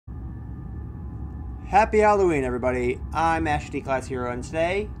Happy Halloween, everybody. I'm Ashley Class Hero, and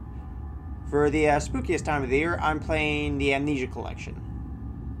today, for the spookiest time of the year, I'm playing the Amnesia collection.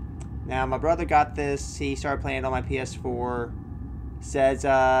 Now, my brother got this. He started playing it on my PS4. Says,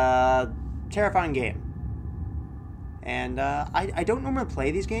 terrifying game. And I don't normally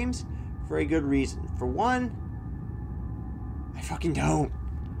play these games for a good reason. For one, I fucking don't.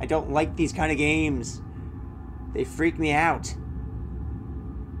 I don't like these kind of games. They freak me out.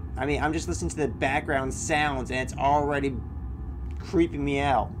 I mean, I'm just listening to the background sounds and it's already creeping me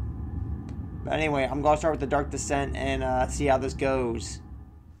out. But anyway, I'm going to start with the Dark Descent and see how this goes.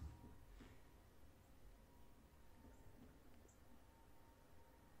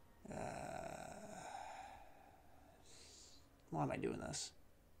 Why am I doing this?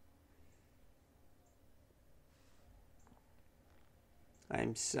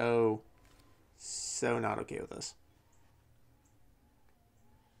 I'm so not okay with this.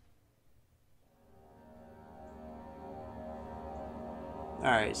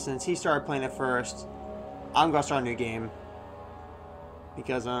 Alright, since he started playing it first, I'm gonna start a new game.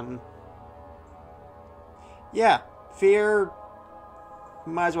 Because, yeah, fear,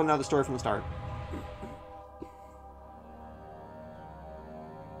 might as well know the story from the start.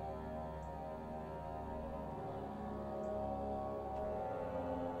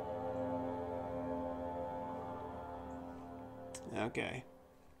 Okay.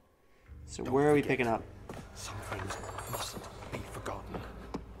 So where are we picking up? Some things mustn't be forgotten.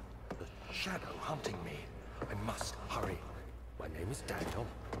 The shadow hunting me. I must hurry. My name is Daniel.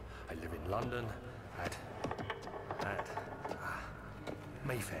 I live in London at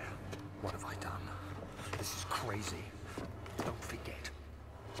Mayfair. What have I done? This is crazy. Don't forget.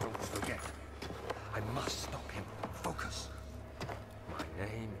 Don't forget. I must stop him. Focus. My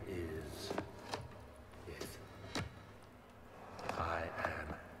name is... I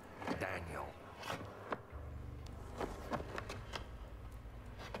am Daniel.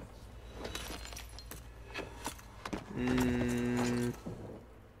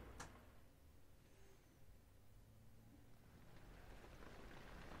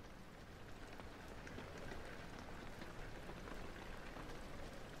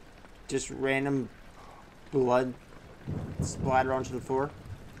 Just random blood splatter onto the floor,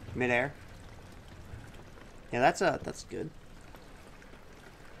 midair. Yeah, that's good.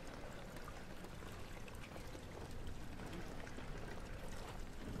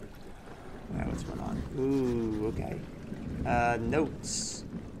 Alright, what's going on? Ooh, okay. Notes.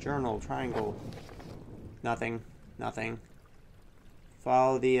 Journal. Triangle. Nothing. Nothing.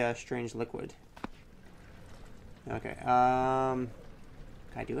 Follow the, strange liquid. Okay, can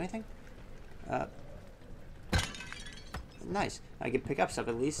I do anything? Nice. I can pick up stuff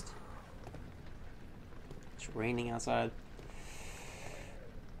at least. It's raining outside.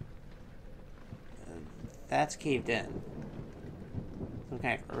 That's caved in. Some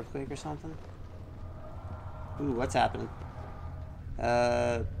kind of earthquake or something? Ooh, what's happening?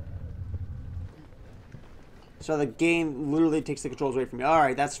 So the game literally takes the controls away from me.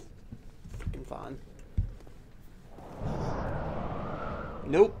 Alright, that's freaking fun.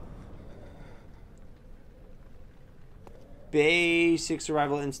 Nope. Basic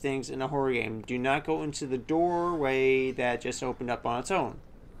survival instincts in a horror game. Do not go into the doorway that just opened up on its own.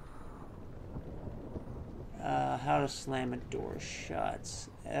 How to slam a door shut.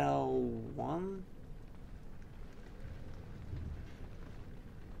 L1?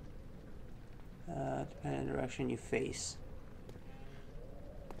 Depending on the direction you face.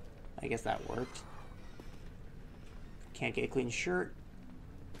 I guess that worked. Can't get a clean shirt.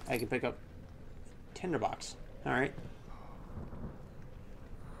 I can pick up tinderbox. Alright.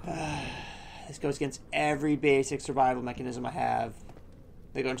 This goes against every basic survival mechanism I have.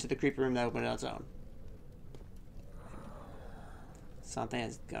 They go into the creepy room that opened on its own. Something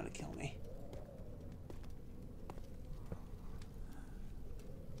is gonna kill me.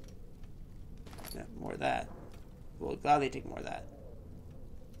 Yeah, more of that. Well, glad they take more of that.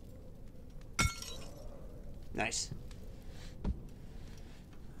 Nice.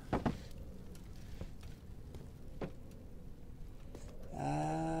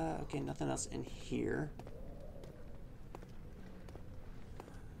 Okay, nothing else in here.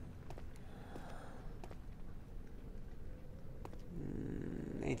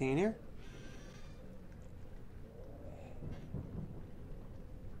 Anything in here?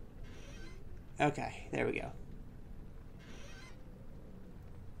 Okay, there we go.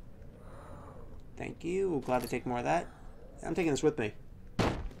 Thank you. Glad to take more of that. I'm taking this with me.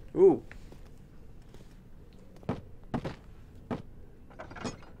 Ooh.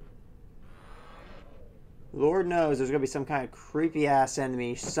 Lord knows there's gonna be some kind of creepy ass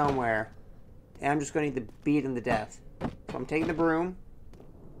enemy somewhere and I'm just going to need to beat him to death. So I'm taking the broom.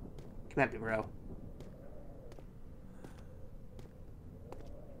 Come at me, bro.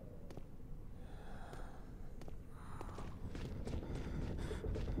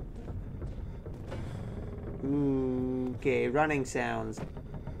 Ooh, okay, running sounds.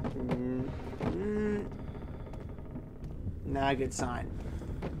 Not a good sign.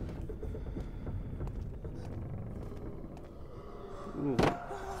 Ooh.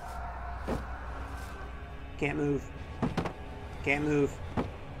 Can't move. Can't move.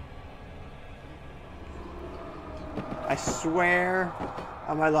 I swear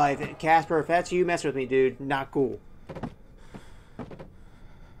on my life, Casper, if that's you, mess with me, dude. Not cool.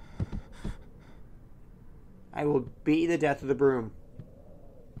 I will beat you to death with the broom.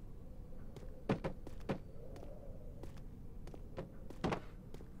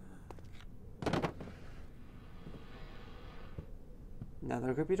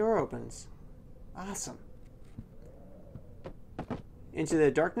 Another creepy door opens. Awesome. Into the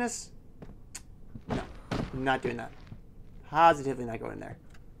darkness? No, I'm not doing that. Positively not going there.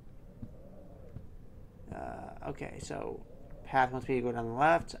 Okay, so path wants me to go down the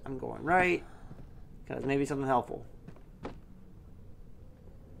left. I'm going right. Because maybe something helpful.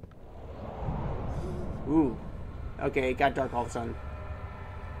 Ooh. Okay, it got dark all of a sudden.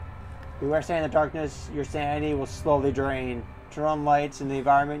 Beware staying in the darkness, your sanity will slowly drain. Turn on lights in the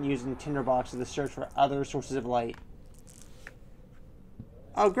environment using tinderboxes to search for other sources of light.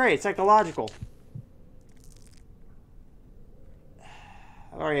 Oh great, psychological.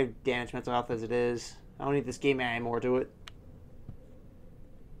 I already have damaged mental health as it is. I don't need this game adding more to it.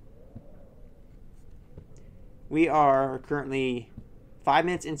 We are currently 5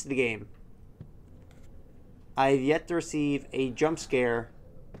 minutes into the game. I have yet to receive a jump scare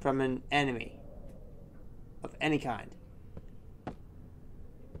from an enemy of any kind,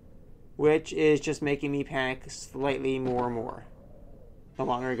 which is just making me panic slightly more and more the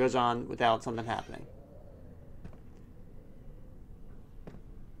longer it goes on without something happening.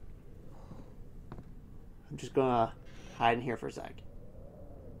 I'm just gonna hide in here for a sec,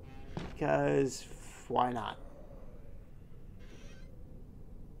 because why not?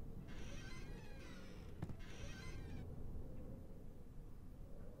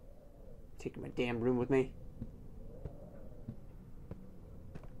 Taking my damn broom with me.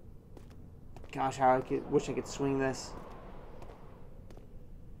 Gosh, how I wish I could swing this.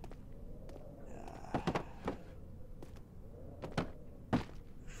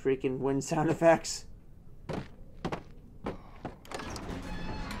 Freaking wind sound effects.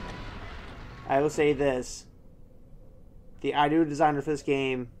 I will say this. The audio designer for this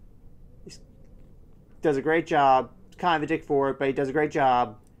game does a great job. Kind of a dick for it, but he does a great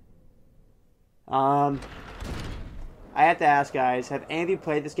job. I have to ask, guys, have any of you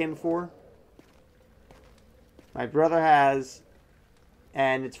played this game before? My brother has,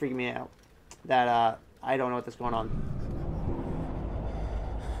 and it's freaking me out that I don't know what's going on.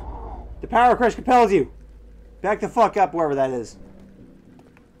 The power of Christ compels you. Back the fuck up, wherever that is.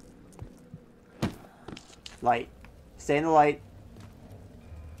 Light. Stay in the light.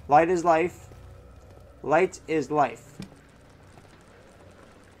 Light is life. Light is life.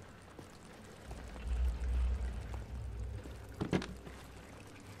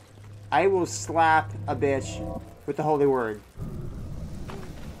 I will slap a bitch with the holy word.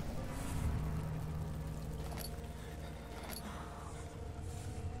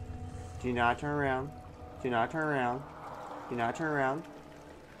 Do not turn around. Do not turn around. Do not turn around.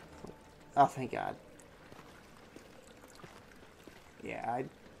 Oh, thank God. Yeah, I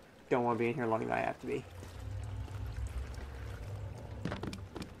don't want to be in here longer than I have to be.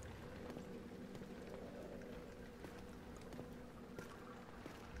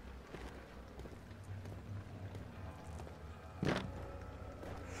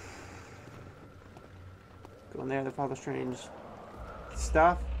 Go in there, the Father Strange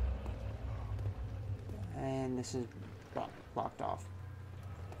stuff. And this is blocked off.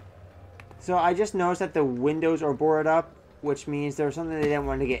 So I just noticed that the windows are boarded up, which means there's something they didn't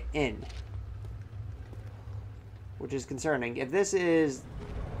want to get in. Which is concerning. If this is...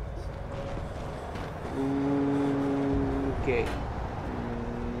 Okay.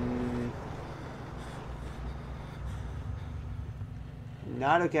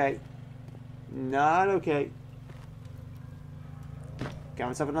 Not okay. Not okay. Got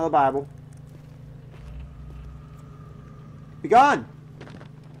myself another Bible. Be gone!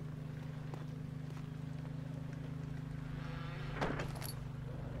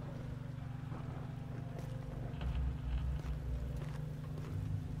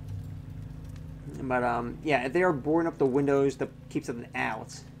 But, yeah, if they are boarding up the windows to keep something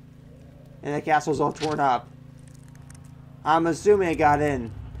out, And the castle's all torn up. I'm assuming it got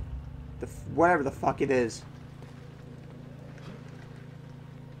in. Whatever the fuck it is.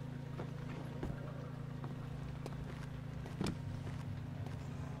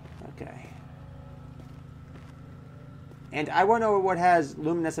 Okay. And I want to know what has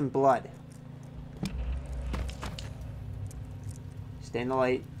luminescent blood. Stay in the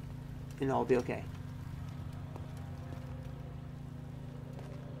light, and I'll be okay.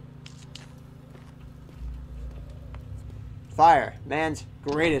 Fire, man's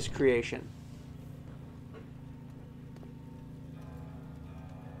greatest creation.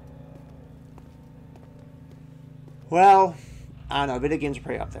 Well, I don't know. Video games are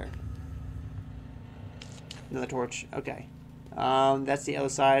pretty up there. Another torch. Okay. That's the other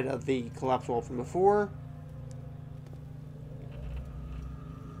side of the collapsed wall from before.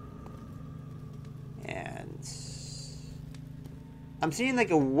 And I'm seeing like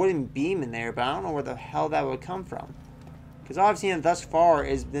a wooden beam in there, but I don't know where the hell that would come from. Because all I've seen thus far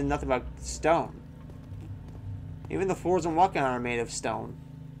has been nothing but stone. Even the floors I'm walking on are made of stone.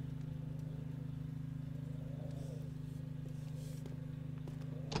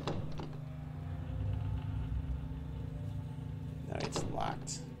 No, it's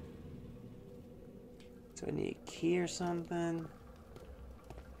locked. So I need a key or something.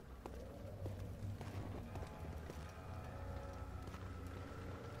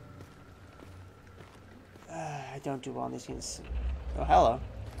 I don't do well on these things. Oh, hello.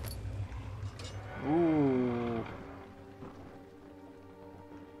 Ooh.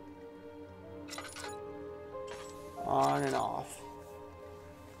 On and off.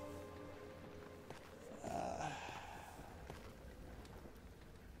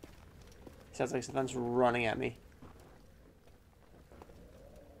 Sounds like something's running at me.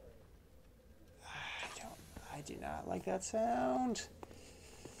 I do not like that sound.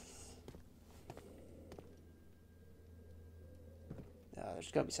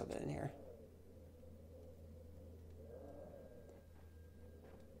 There's gotta be something in here.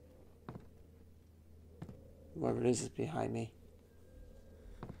 Whoever it is behind me.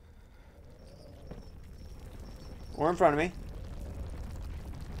 Or in front of me.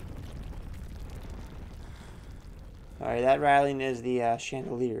 Alright, that rattling is the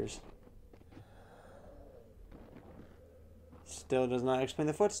chandeliers. Still does not explain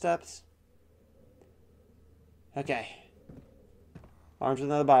the footsteps. Okay. Arms with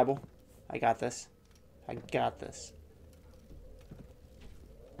another Bible. I got this. I got this.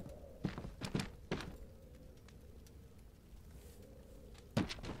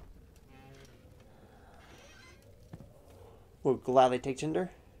 Will gladly take tinder.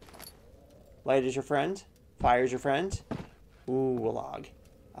 Light is your friend. Fire is your friend. Ooh, a log.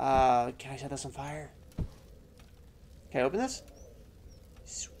 Can I set this on fire? Can I open this?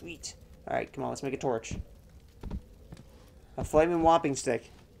 Sweet. Alright, come on, let's make a torch. A flaming whopping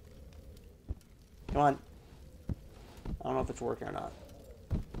stick. Come on. I don't know if it's working or not.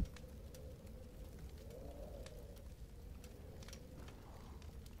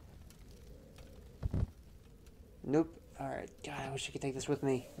 Nope. Alright. God, I wish I could take this with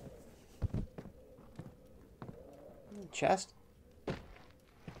me. Chest?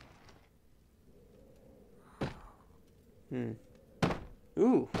 Ooh.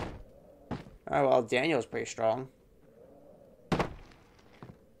 Alright, well, Daniel's pretty strong.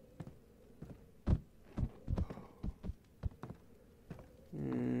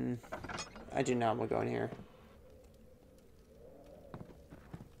 I do not want to go in here.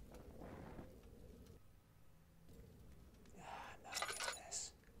 I'm not okay with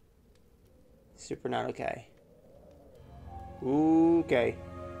this. Super not okay. Okay.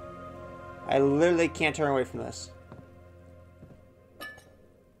 I literally can't turn away from this.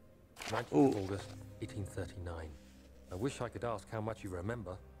 19th August, 1839. I wish I could ask how much you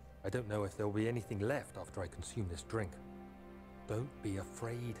remember. I don't know if there will be anything left after I consume this drink. Don't be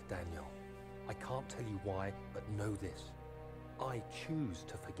afraid, Daniel. I can't tell you why, but know this. I choose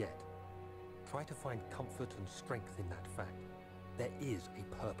to forget. Try to find comfort and strength in that fact. There is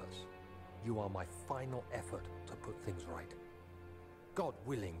a purpose. You are my final effort to put things right. God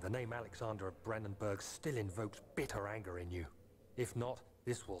willing, the name Alexander of Brandenburg still invokes bitter anger in you. If not,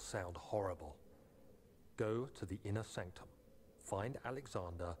 this will sound horrible. Go to the inner sanctum, find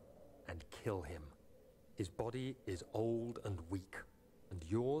Alexander, and kill him. His body is old and weak, and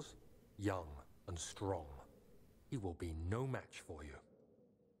yours, young and strong. He will be no match for you.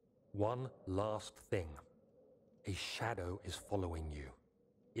 One last thing. A shadow is following you.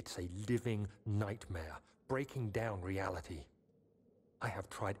 It's a living nightmare, breaking down reality. I have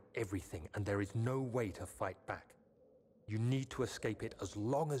tried everything, and there is no way to fight back. You need to escape it as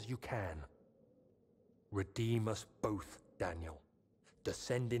long as you can. Redeem us both, Daniel.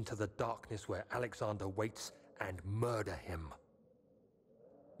 Descend into the darkness where Alexander waits and murder him.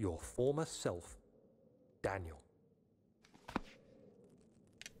 Your former self, Daniel.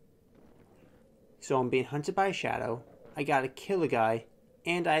 So I'm being hunted by a shadow, I gotta kill a guy,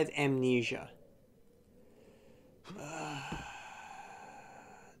 and I have amnesia.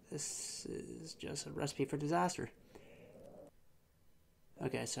 This is just a recipe for disaster.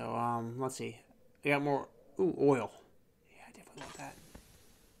 Okay, so, let's see. I got more... Ooh, oil. Yeah, I definitely want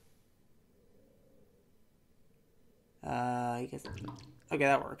that. I guess... Okay,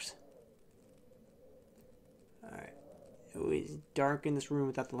 that works. Alright. It was dark in this room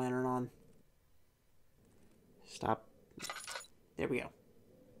without the lantern on. Stop. There we go.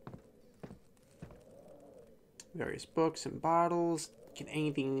 Various books and bottles. Can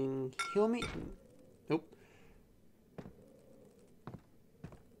anything heal me? Nope.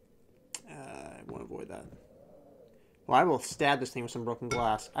 I want to avoid that. Well, I will stab this thing with some broken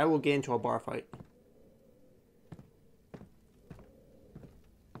glass. I will get into a bar fight.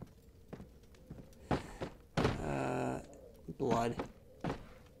 Blood.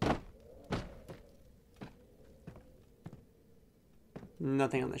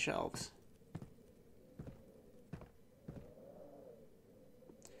 Nothing on the shelves.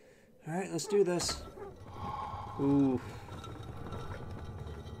 Alright, let's do this. Ooh.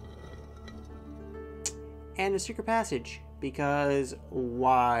 And a secret passage. Because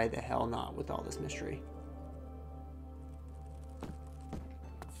why the hell not with all this mystery?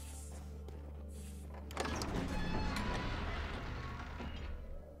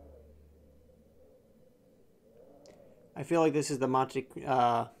 I feel like this is the Monte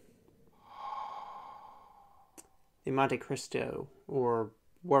Cristo, or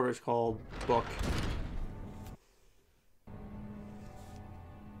whatever it's called, book.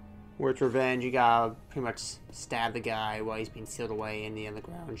 Where it's revenge, you gotta pretty much stab the guy while he's being sealed away in the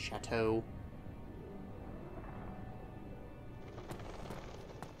underground chateau.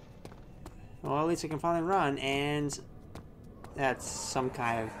 Well, at least I can finally run, and that's some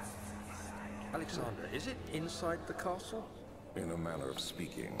kind of... Alexander, is it inside the castle? In a manner of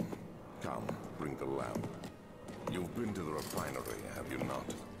speaking. Come, bring the lamp. You've been to the refinery, have you not?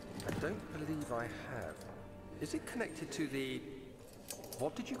 I don't believe I have. Is it connected to the...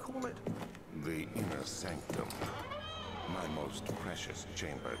 what did you call it? The inner sanctum. My most precious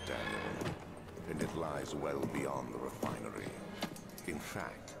chamber, Daniel. And it lies well beyond the refinery. In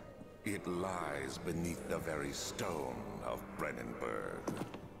fact, it lies beneath the very stone of Brennenburg.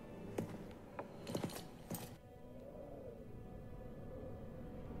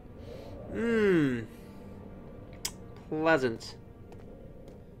 Pleasant.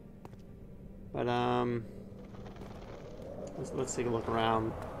 But, let's take a look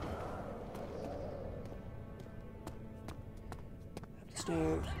around. Up the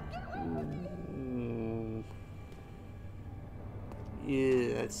stairs.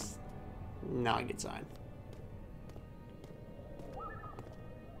 Yeah, that's not a good sign.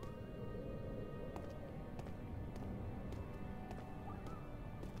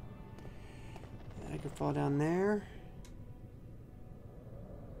 I could fall down there.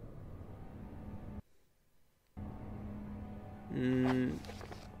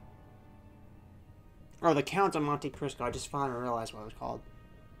 Oh, the Count of Monte Cristo. I just finally realized what it was called.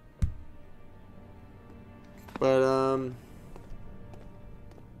 But,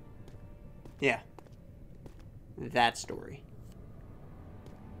 yeah. That story.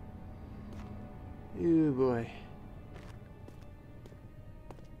 Ooh, boy.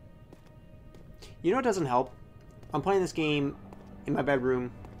 You know what doesn't help? I'm playing this game in my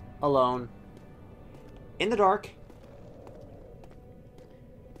bedroom, alone, in the dark,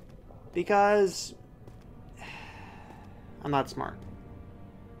 because I'm not smart.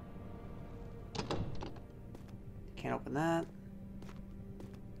 Can't open that.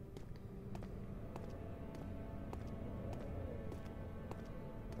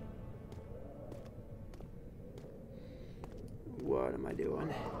 What am I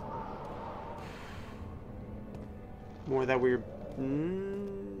doing? More of that weird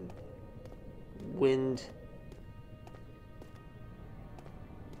wind.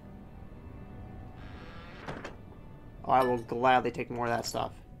 Oh, I will gladly take more of that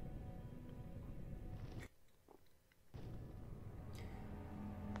stuff.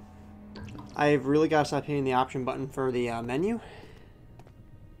 I've really got to stop hitting the option button for the menu.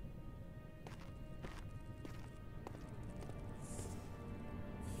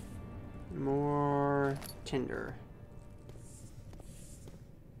 More tinder.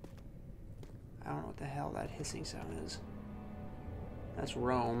 I don't know what the hell that hissing sound is. That's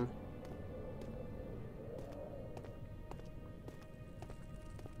Rome.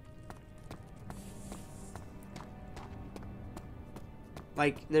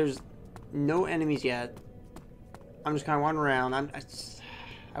 Like, there's no enemies yet. I'm just kind of wandering around.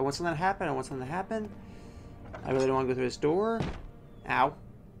 I want something to happen. I want something to happen. I really don't want to go through this door. Ow.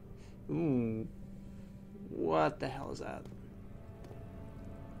 Ooh. What the hell is that?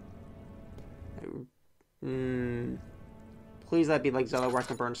 Please let it be like Zelda where I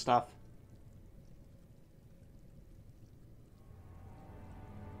can burn stuff.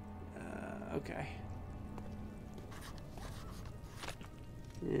 Okay.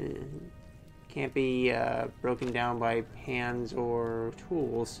 Can't be broken down by hands or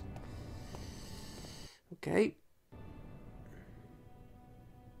tools. Okay.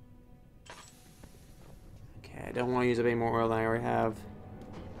 Okay, I don't want to use up any more oil than I already have.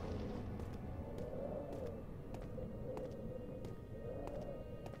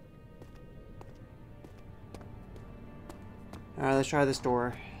 Alright, let's try this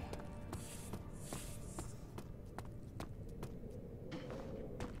door.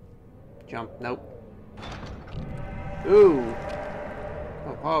 Jump. Nope. Ooh.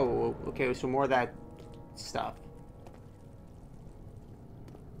 Oh, okay, so more of that stuff.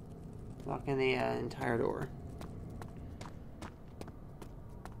 Locking the entire door.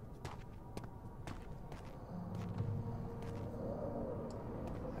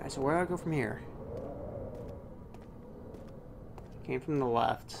 Alright, so where do I go from here? Came from the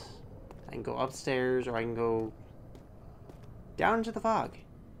left. I can go upstairs or I can go down into the fog.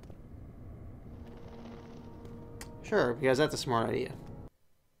 Sure, because that's a smart idea.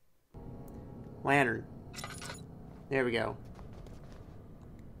 Lantern. There we go.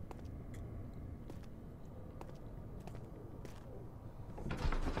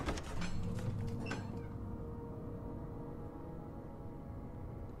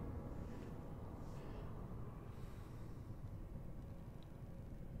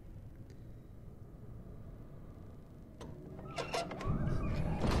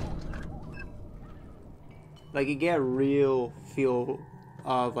 Like, you get a real feel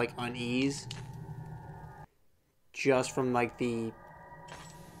of, like, unease just from, like, the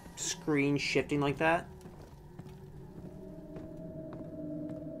screen shifting like that.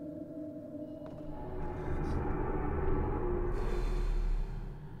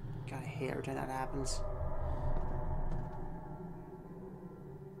 God, I hate every time that happens.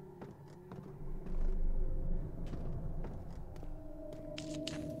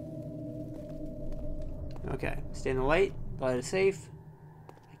 Okay, stay in the light. The light is safe.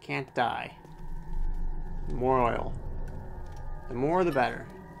 I can't die. More oil. The more, the better.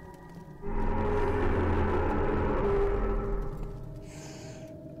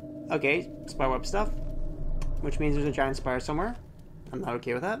 Okay, spiderweb stuff. Which means there's a giant spider somewhere. I'm not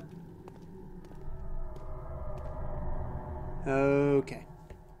okay with that. Okay.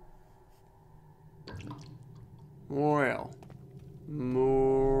 More oil.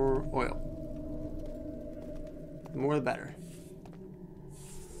 More oil. The more the better.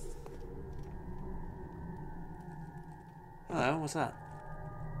 Hello, what's that?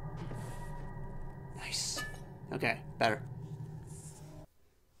 Nice. Okay, better.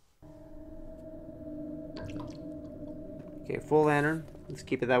 Okay, full lantern. Let's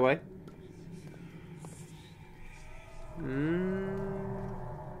keep it that way.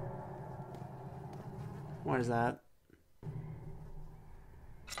 What is that?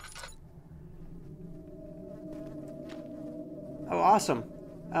 Oh, awesome.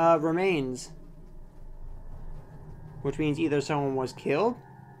 Remains. Which means either someone was killed,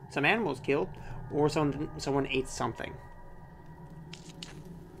 some animal was killed, or someone ate something.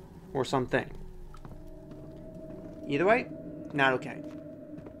 Or something. Either way, not okay.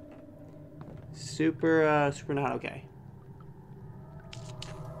 Super not okay.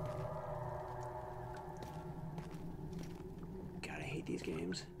 God, I hate these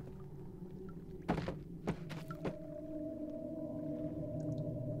games.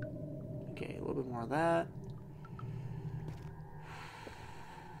 Okay, a little bit more of that.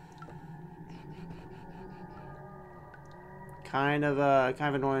 Kind of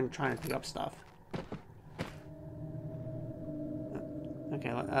annoying trying to pick up stuff. Okay,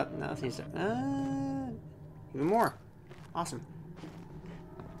 no, that needs to, even more. Awesome.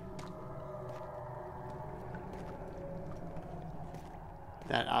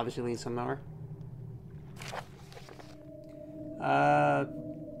 That obviously leads somewhere.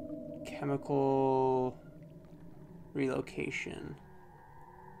 Chemical relocation.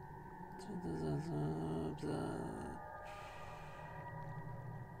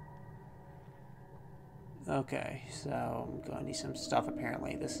 Okay, so I'm going to need some stuff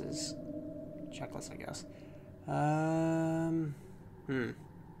apparently. This is checklist, I guess.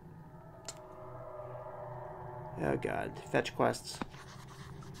 Oh god, fetch quests.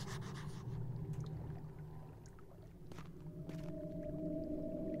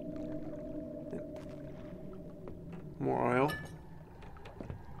 More oil.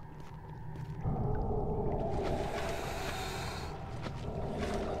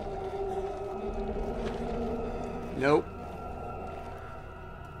 Nope.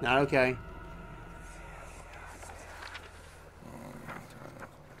 Not okay.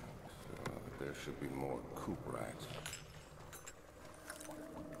 There should be more coop rats.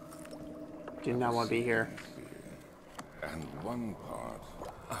 Did not want to be here. And one part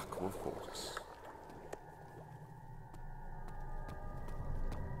aquafortis.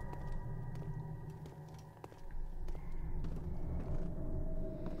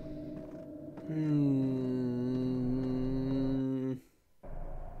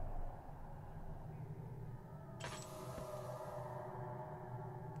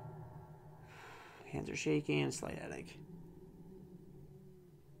 Hands are shaking and slight headache.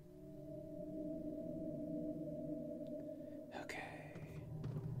 Okay.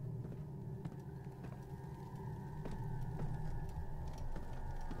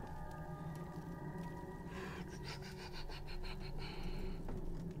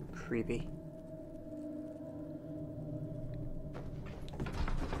 Creepy.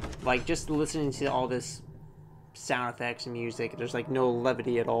 Like, just listening to all this sound effects and music, there's like no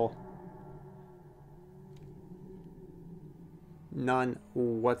levity at all. None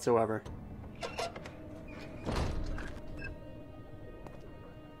whatsoever.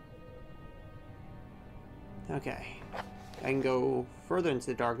 Okay. I can go further into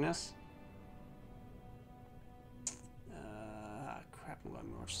the darkness. Crap, I'm got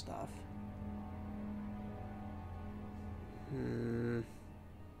more stuff.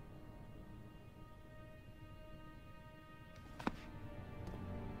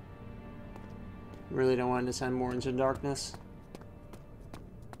 Really don't want to descend more into darkness.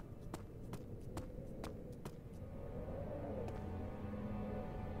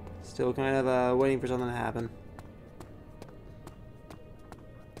 Still kind of waiting for something to happen.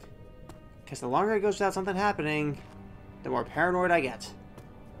 Because the longer it goes without something happening, the more paranoid I get.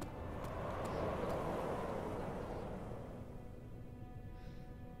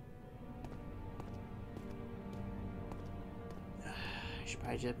 I should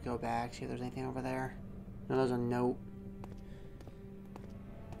probably just go back, see if there's anything over there. No, there's a note.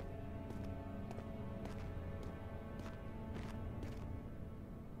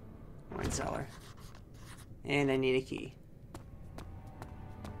 Wine cellar. And I need a key.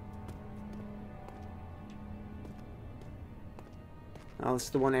 Oh, this is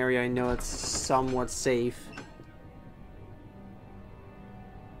the one area I know it's somewhat safe.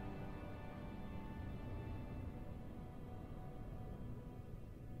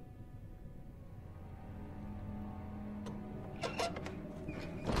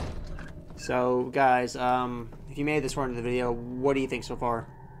 So, guys, if you made this far into the video, what do you think so far?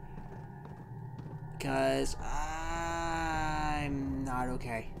 Because I'm not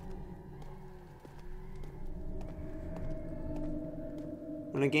okay.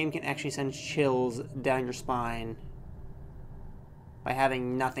 When a game can actually send chills down your spine by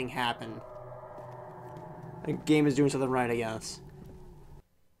having nothing happen, a game is doing something right, I guess.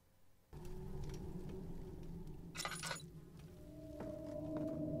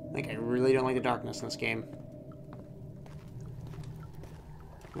 Like, I really don't like the darkness in this game.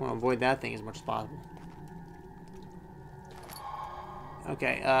 I want to avoid that thing as much as possible.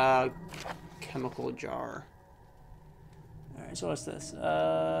 Okay, chemical jar. Alright, so what's this?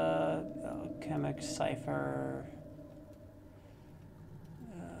 Chemic cipher.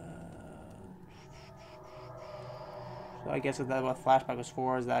 So I guess what flashback was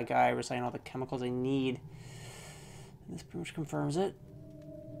for is that guy reciting all the chemicals I need. And this pretty much confirms it.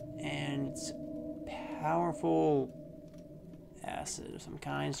 And it's powerful acid of some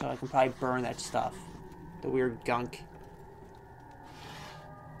kind, so I can probably burn that stuff. The weird gunk.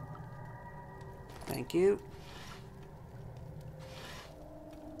 Thank you.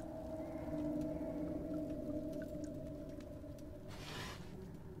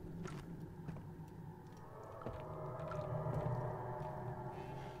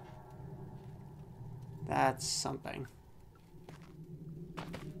 That's something.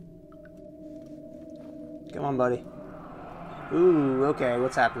 Come on, buddy. Ooh, okay,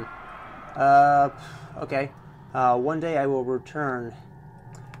 what's happened? Okay. One day I will return.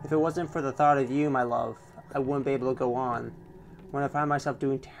 If it wasn't for the thought of you, my love, I wouldn't be able to go on. When I find myself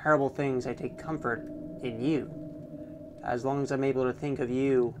doing terrible things, I take comfort in you. As long as I'm able to think of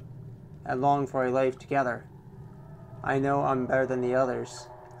you and long for a life together, I know I'm better than the others.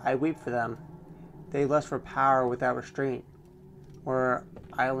 I weep for them. They lust for power without restraint, where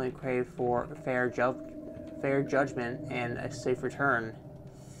I only crave for fair judgment and a safe return.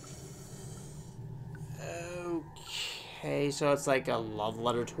 Okay, so it's like a love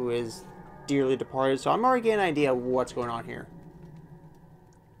letter to his dearly departed. So I'm already getting an idea of what's going on here.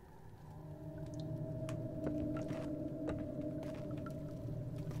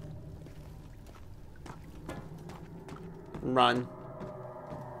 Run.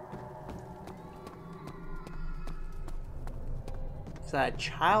 Is that a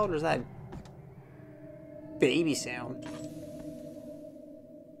child or is that a baby sound?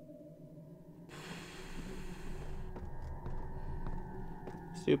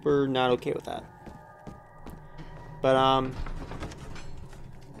 Super not okay with that. But,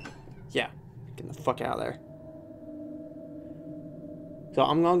 yeah. Get the fuck out of there. So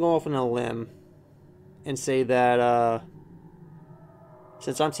I'm gonna go off on a limb and say that,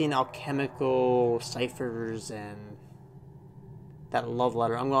 since I'm seeing alchemical ciphers and that love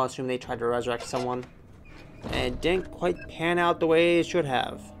letter, I'm gonna assume they tried to resurrect someone and it didn't quite pan out the way it should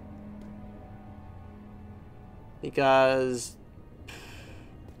have. Because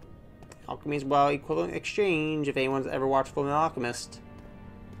alchemy is, well, equivalent exchange, if anyone's ever watched Fullmetal Alchemist.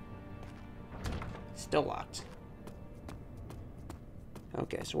 Still locked.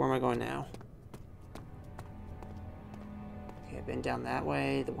 Okay, so where am I going now? Okay, I've been down that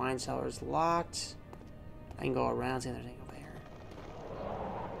way. The wine cellar is locked. I can go around, see if there's anything over there.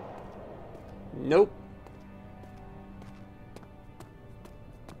 Nope.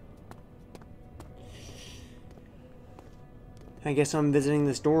 I guess I'm visiting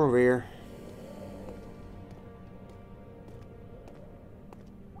this door over here.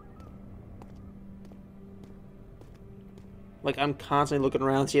 Like, I'm constantly looking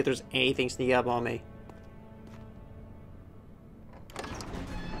around to see if there's anything sneaking up on me.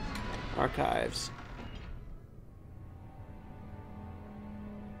 Archives.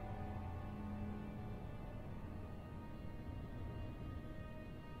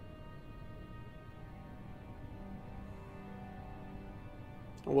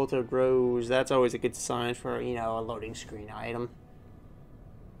 Wilted Rose. That's always a good sign for, you know, a loading screen item.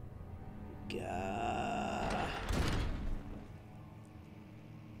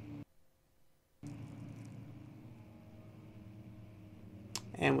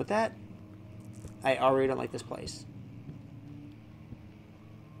 And with that, I already don't like this place.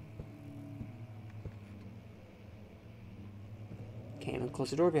 Can't even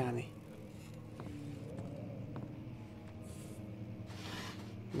close the door behind me.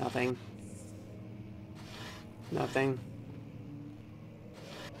 Nothing. Nothing.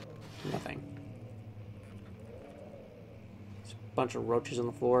 Nothing. There's a bunch of roaches on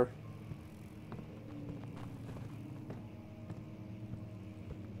the floor.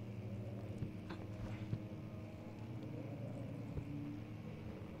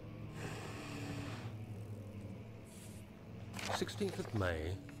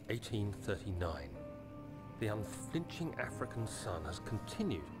 May 1839. The unflinching African sun has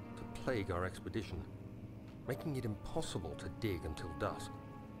continued to plague our expedition, making it impossible to dig until dusk.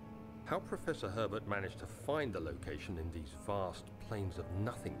 How Professor Herbert managed to find the location in these vast plains of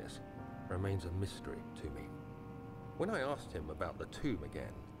nothingness remains a mystery to me. When I asked him about the tomb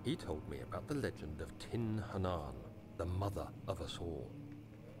again, he told me about the legend of Tin Hanan, the mother of us all.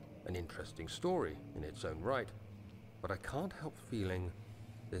 An interesting story in its own right, but I can't help feeling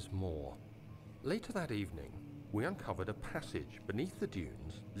there's more. Later that evening, we uncovered a passage beneath the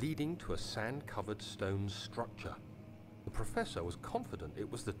dunes leading to a sand-covered stone structure. The professor was confident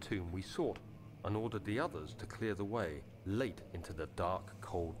it was the tomb we sought and ordered the others to clear the way late into the dark,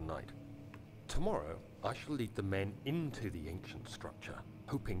 cold night. Tomorrow, I shall lead the men into the ancient structure,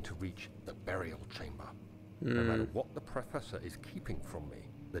 hoping to reach the burial chamber. No matter what the professor is keeping from me,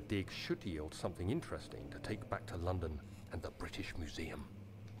 the dig should yield something interesting to take back to London and the British Museum.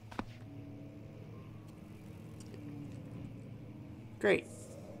 Great.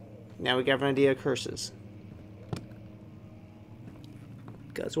 Now we got an idea of curses.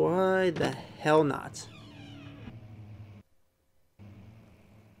 Because why the hell not?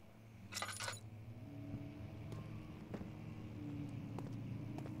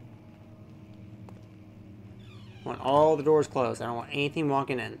 I want all the doors closed. I don't want anything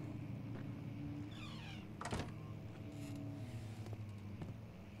walking in.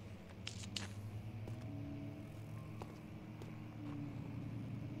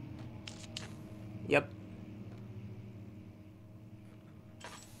 Yep.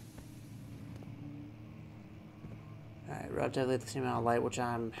 relatively the same amount of light, which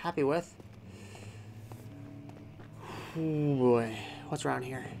I'm happy with. Oh boy, what's around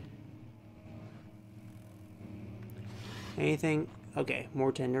here? Anything? Okay,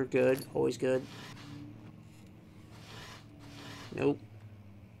 more tinder, good, always good. Nope.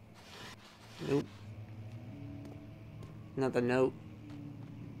 Nope. Another note.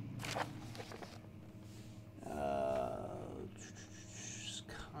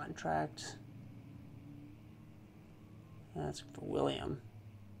 Contract. That's for William.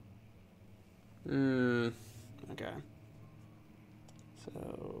 Okay.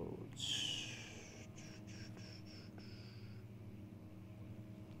 So.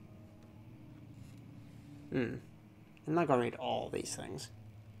 I'm not gonna read all these things.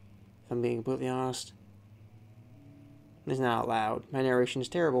 If I'm being completely honest. It's not loud. My narration is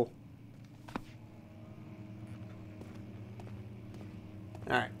terrible.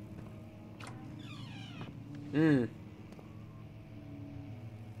 Alright. Kind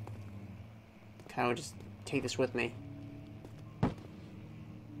of just take this with me.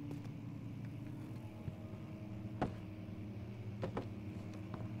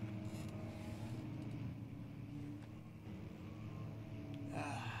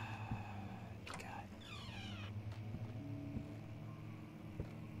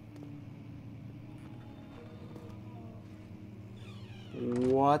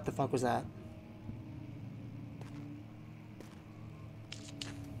 What the fuck was that?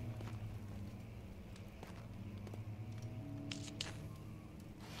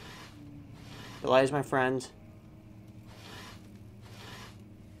 The light is my friend.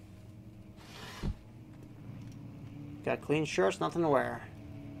 Got clean shirts, nothing to wear.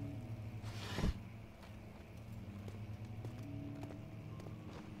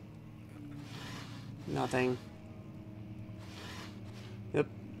 Nothing. Yep,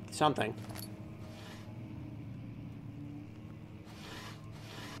 something.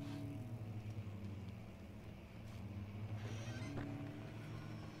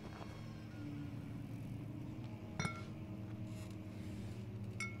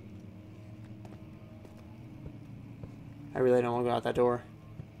 I really don't want to go out that door.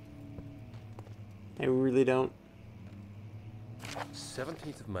 I really don't.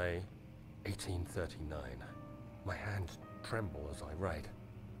 17th of May, 1839. My hands tremble as I write.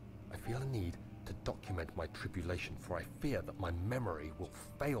 I feel a need to document my tribulation, for I fear that my memory will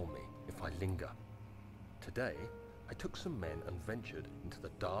fail me if I linger. Today, I took some men and ventured into the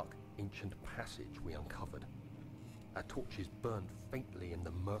dark, ancient passage we uncovered. Our torches burned faintly in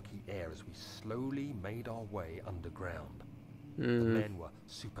the murky air as we slowly made our way underground. The men were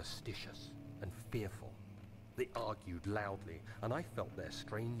superstitious and fearful. They argued loudly, and I felt their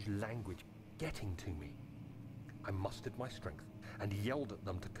strange language getting to me. I mustered my strength and yelled at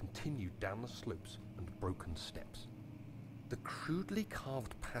them to continue down the slopes and broken steps. The crudely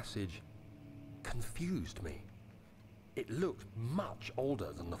carved passage confused me. It looked much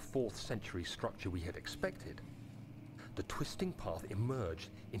older than the 4th century structure we had expected. The twisting path emerged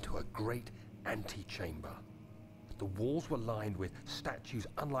into a great antechamber. The walls were lined with statues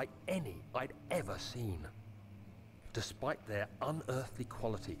unlike any I'd ever seen. Despite their unearthly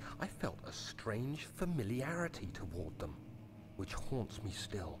quality, I felt a strange familiarity toward them, which haunts me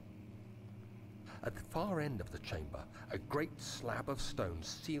still. At the far end of the chamber, a great slab of stone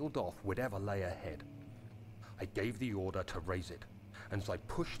sealed off whatever lay ahead. I gave the order to raise it, and as I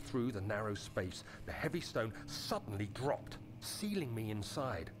pushed through the narrow space, the heavy stone suddenly dropped, sealing me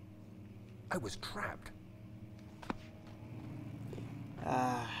inside. I was trapped.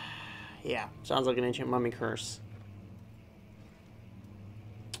 Yeah, sounds like an ancient mummy curse.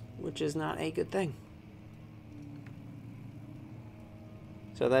 Which is not a good thing.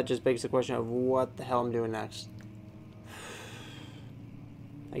 So that just begs the question of what the hell I'm doing next.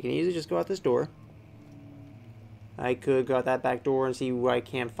 I can easily just go out this door. I could go out that back door and see what I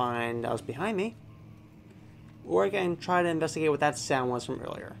can't find else behind me. Or I can try to investigate what that sound was from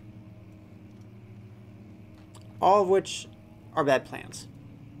earlier. All of which are bad plans.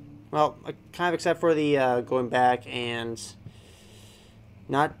 Well, kind of except for the going back and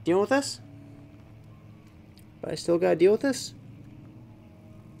not dealing with this. But I still gotta deal with this.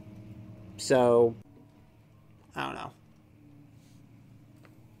 So, I don't know.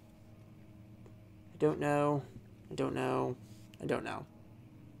 I don't know. I don't know. I don't know.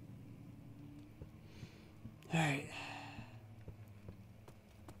 Alright.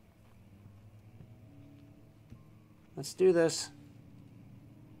 Let's do this.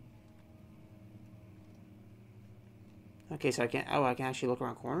 Okay, so I can actually look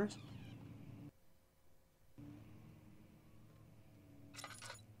around corners?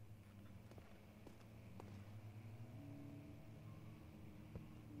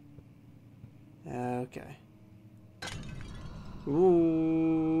 Okay.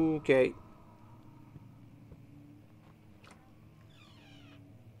 Ooh, okay.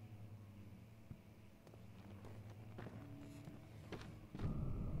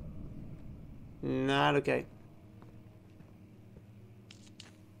 Not okay.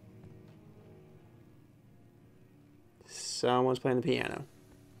 Someone's playing the piano.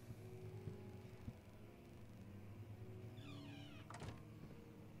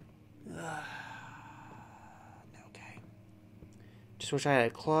 Okay. Just wish I had a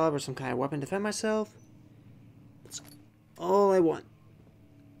club or some kind of weapon to defend myself. That's all I want.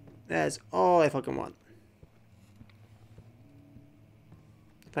 That's all I fucking want.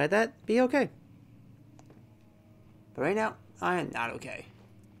 If I had that, be okay. But right now, I am not okay.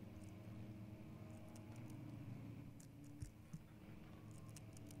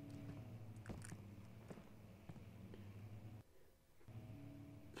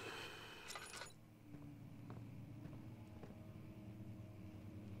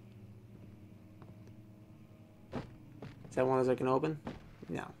 Is that one of those I can open?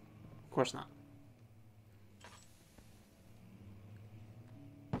 No. Of course not.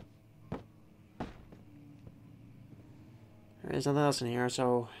 There's nothing else in here,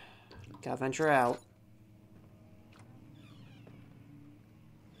 so gotta venture out.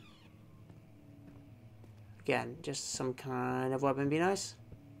 Again, just some kind of weapon be nice.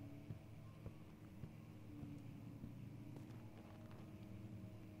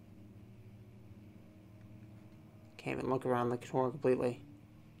 Can't even look around the corner completely.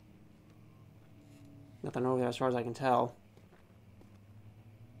 Nothing over there as far as I can tell.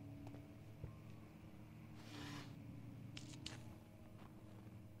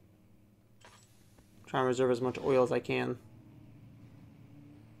 Try and reserve as much oil as I can.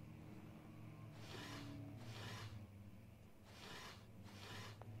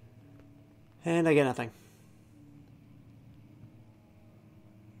 And I get nothing.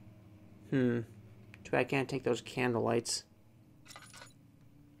 Too bad I can't take those candle lights.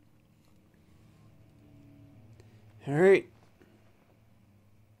 Alright.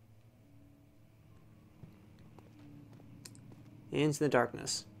 Into the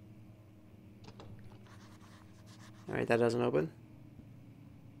darkness. Alright, that doesn't open.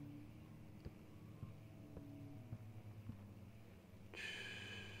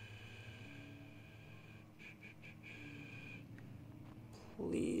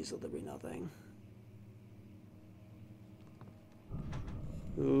 Please let there be nothing.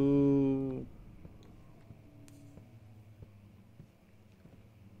 Ooh.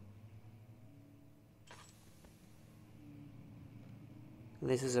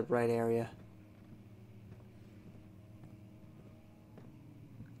 This is a bright area.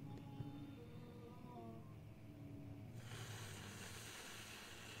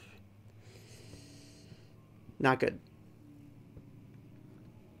 Not good.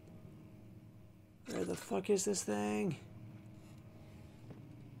 Where the fuck is this thing?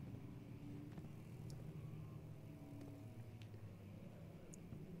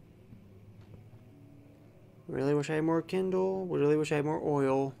 Really wish I had more Kindle. Really wish I had more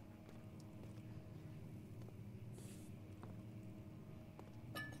oil.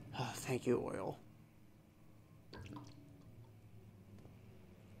 Oh, thank you, oil.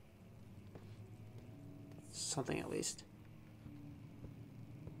 Something at least.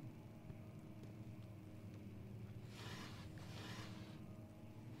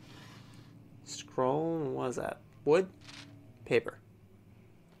 Scroll, what is that? Wood? Paper.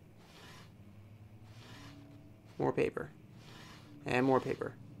 More paper. And more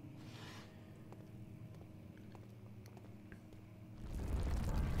paper.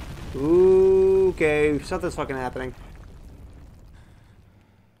 Ooh, okay, something's fucking happening.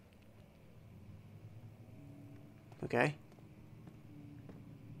 Okay.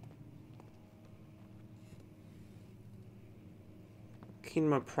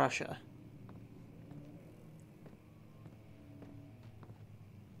 Kingdom of Prussia.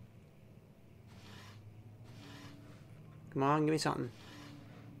 Come on, give me something.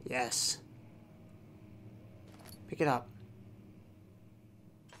 Yes. Pick it up.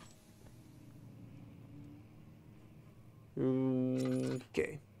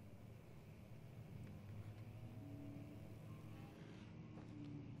 Okay.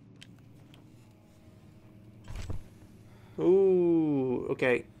 Ooh,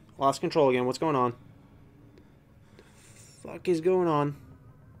 okay. Lost control again. What's going on? The fuck is going on?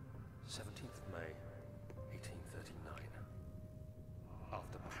 17th May, 1839.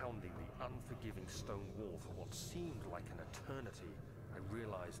 After pounding the unforgiving stone wall for what seemed like an eternity, I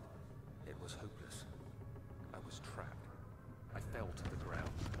realized it was hopeless. I was trapped. I fell to the ground,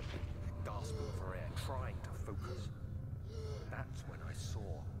 gasping trying to focus. That's when I saw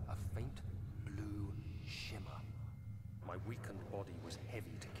a faint blue shimmer. My weakened body was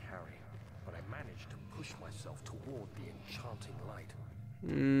heavy to carry, but I managed to push myself toward the enchanting light.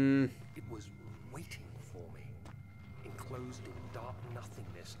 It was waiting for me. Enclosed in dark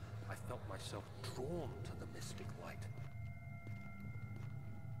nothingness, I felt myself drawn to the mystic light.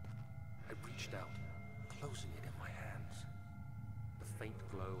 I reached out, closing it in my hands. The faint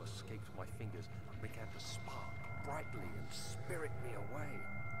glow escaped my fingers and began to spark brightly and spirit me away,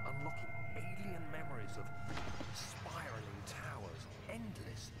 unlocking alien memories of spiraling towers,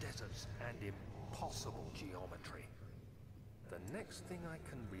 endless deserts, and impossible geometry. The next thing I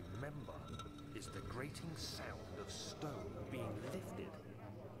can remember is the grating sound of stone being lifted,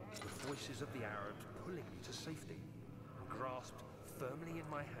 the voices of the Arabs pulling me to safety. Grasped firmly in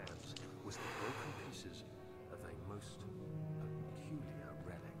my hands was the broken pieces of a most peculiar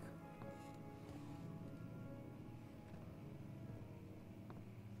relic.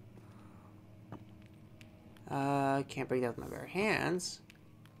 Can't break that with my bare hands.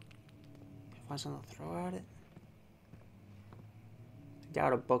 Can I find something to throw at it? I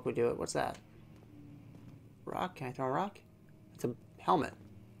doubt a book would do it. What's that? Rock? Can I throw a rock? It's a helmet.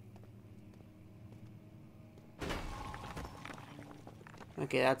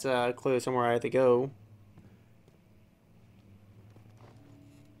 Okay, that's a clue somewhere I have to go.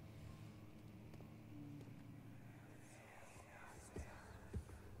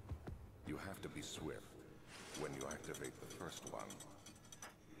 You have to be swift when you activate the first one.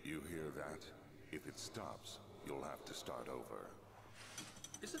 You hear that? If it stops, you'll have to start over.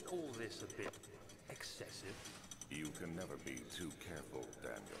 Isn't all this a bit excessive? You can never be too careful,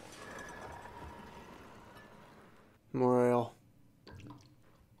 Daniel. Memorial.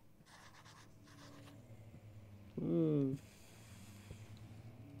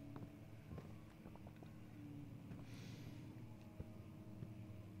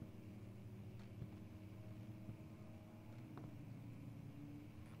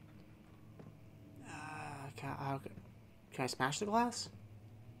 Can I smash the glass?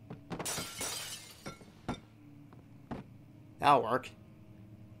 That'll work.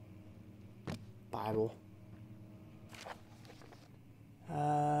 Bible.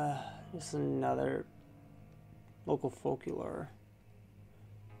 Just another local folklore.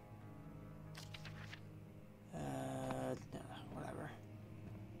 Whatever.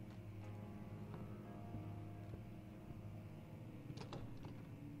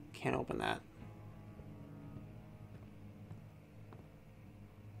 Can't open that.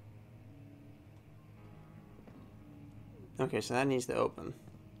 Okay, so that needs to open.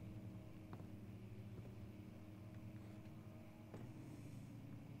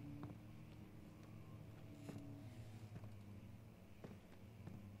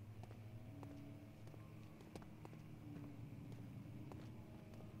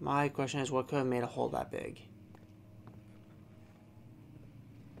 My question is, what could have made a hole that big?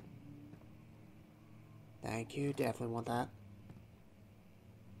 Thank you, definitely want that.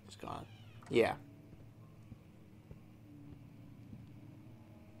 It's gone. Yeah.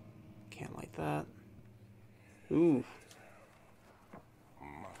 Can't like that. Ooh.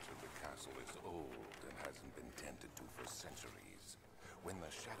 Much of the castle is old and hasn't been tended to for centuries. When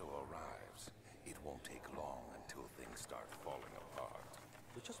the shadow arrives, it won't take long until things start falling apart.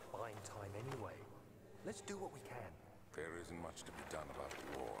 We're just buying time anyway. Let's do what we can. There isn't much to be done about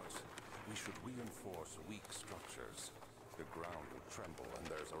the wars. We should reinforce weak structures. The ground will tremble and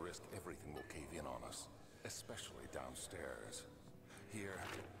there's a risk everything will cave in on us, especially downstairs. Here,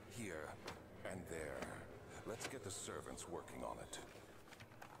 and there. Let's get the servants working on it.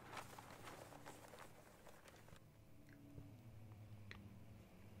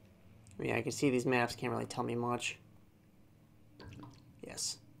 I mean, I can see these maps can't really tell me much.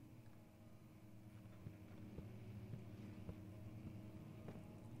 Yes.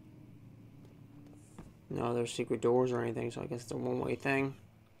 No, there's secret doors or anything, so I guess it's a one-way thing.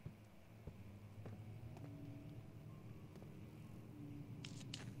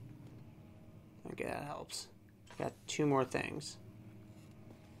 Okay, that helps. Got two more things.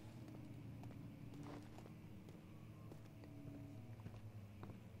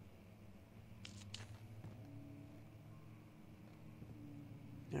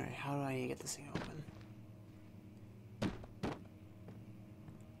 Alright, how do I get this thing open?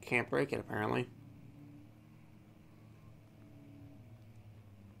 Can't break it, apparently.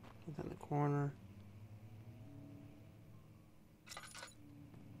 Put that in the corner.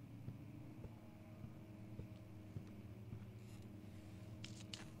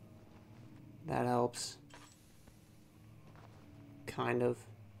 That helps. Kind of.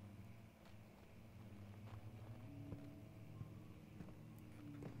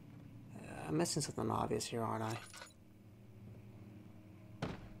 I'm missing something obvious here, aren't I?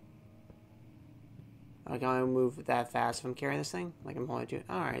 Like, I don't move that fast if I'm carrying this thing? Like, I'm only doing...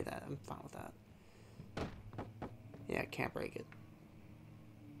 Alright, I'm fine with that. Yeah, can't break it.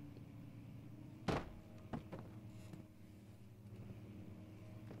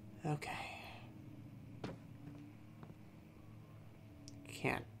 Okay.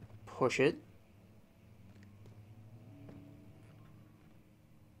 Can't push it.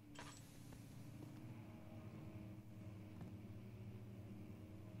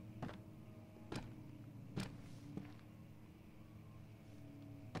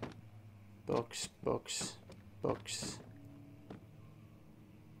 Books, books, books.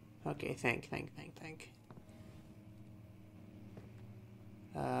 Okay, think.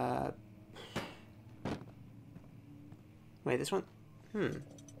 Wait, this one?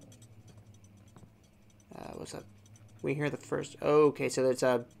 What's up? We hear the first... Oh, okay, so there's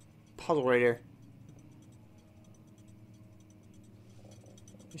a puzzle right here.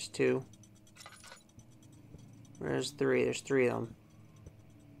 There's 2. Where's 3? There's 3 of them.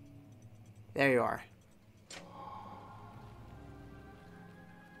 There you are.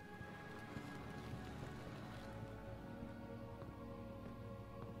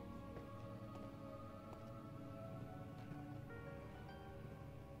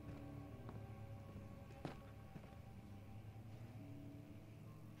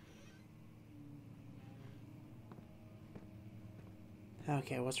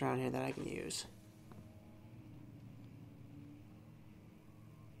 Okay, what's around here that I can use?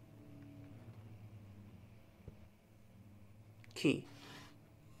 Key.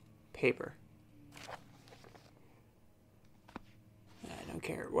 Paper. I don't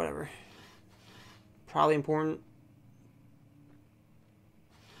care, whatever. Probably important.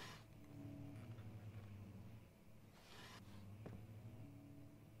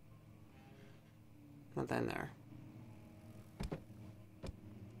 Nothing there.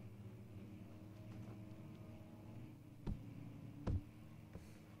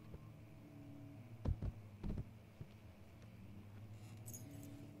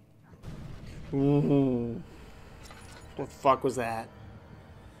 Ooh. What the fuck was that?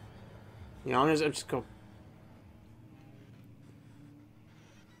 You know, I'm just go.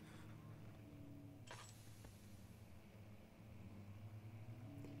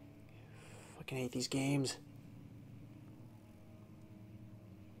 Fucking hate these games.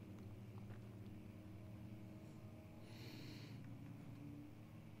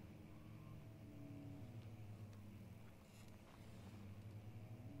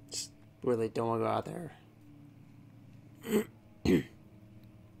 Just really don't want to go out there.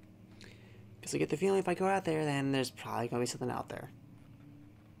 Because I get the feeling if I go out there, then there's probably going to be something out there.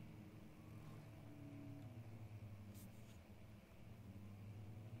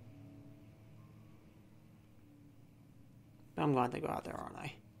 But I'm going to go out there, aren't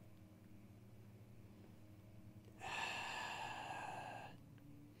I?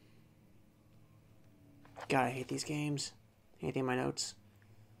 God, I hate these games. Anything in my notes?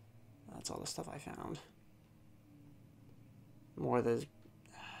 That's all the stuff I found. More of those...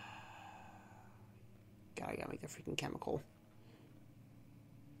 God, I gotta make the freaking chemical.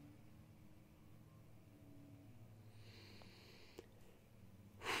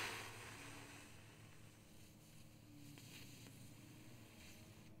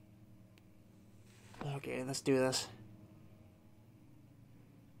 Okay, let's do this.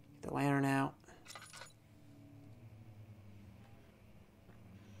 Get the lantern out.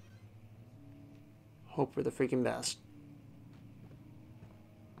 Hope for the freaking best.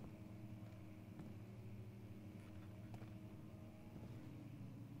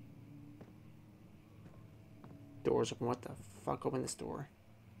 Door's open. What the fuck? Open this door.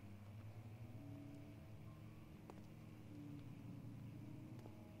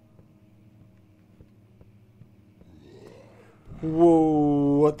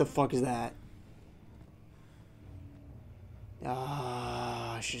 Whoa, what the fuck is that?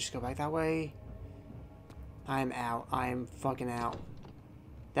 I should just go back that way. I'm out. I'm fucking out.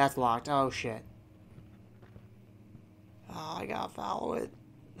 That's locked. Oh, shit. Oh, I gotta follow it.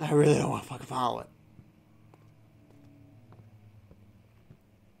 I really don't want to fucking follow it.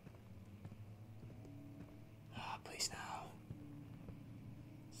 Oh, please no.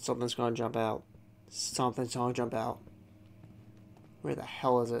 Something's gonna jump out. Something's gonna jump out. Where the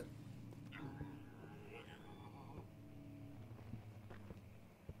hell is it?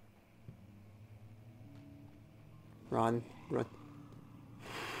 Run. Run.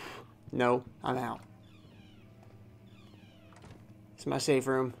 No, I'm out. It's my safe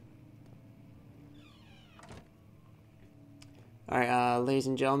room. Alright, ladies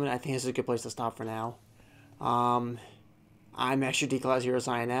and gentlemen, I think this is a good place to stop for now. I'm Master D Class Hero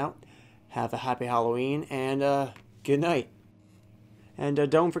signing out. Have a happy Halloween, and good night. And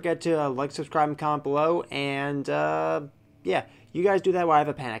don't forget to like, subscribe, and comment below. And yeah, you guys do that while I have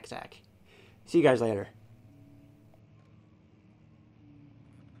a panic attack. See you guys later.